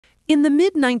In the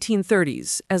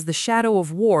mid-1930s, as the shadow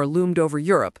of war loomed over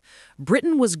Europe,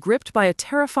 Britain was gripped by a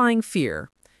terrifying fear: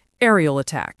 aerial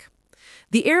attack.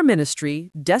 The Air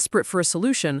Ministry, desperate for a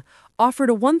solution, offered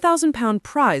a £1,000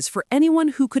 prize for anyone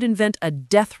who could invent a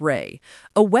death ray,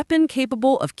 a weapon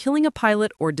capable of killing a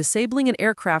pilot or disabling an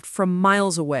aircraft from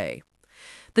miles away.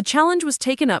 The challenge was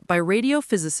taken up by radio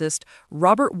physicist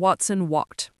Robert Watson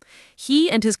Watt. He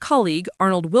and his colleague,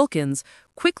 Arnold Wilkins,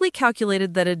 quickly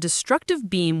calculated that a destructive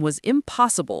beam was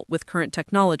impossible with current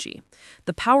technology.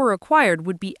 The power required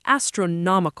would be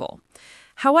astronomical.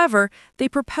 However, they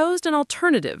proposed an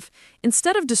alternative.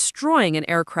 Instead of destroying an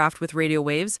aircraft with radio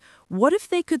waves, what if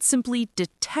they could simply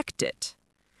detect it?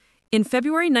 In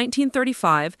February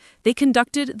 1935, they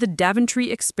conducted the Daventry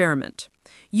experiment.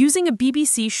 Using a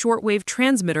BBC shortwave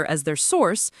transmitter as their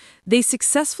source, they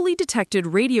successfully detected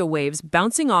radio waves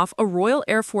bouncing off a Royal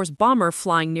Air Force bomber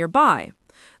flying nearby.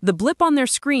 The blip on their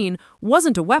screen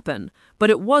wasn't a weapon, but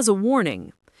it was a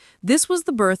warning. This was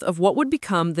the birth of what would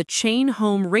become the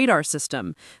chain-home radar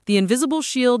system, the invisible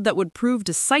shield that would prove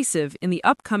decisive in the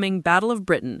upcoming Battle of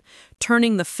Britain,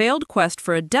 turning the failed quest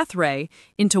for a death ray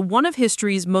into one of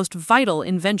history's most vital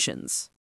inventions.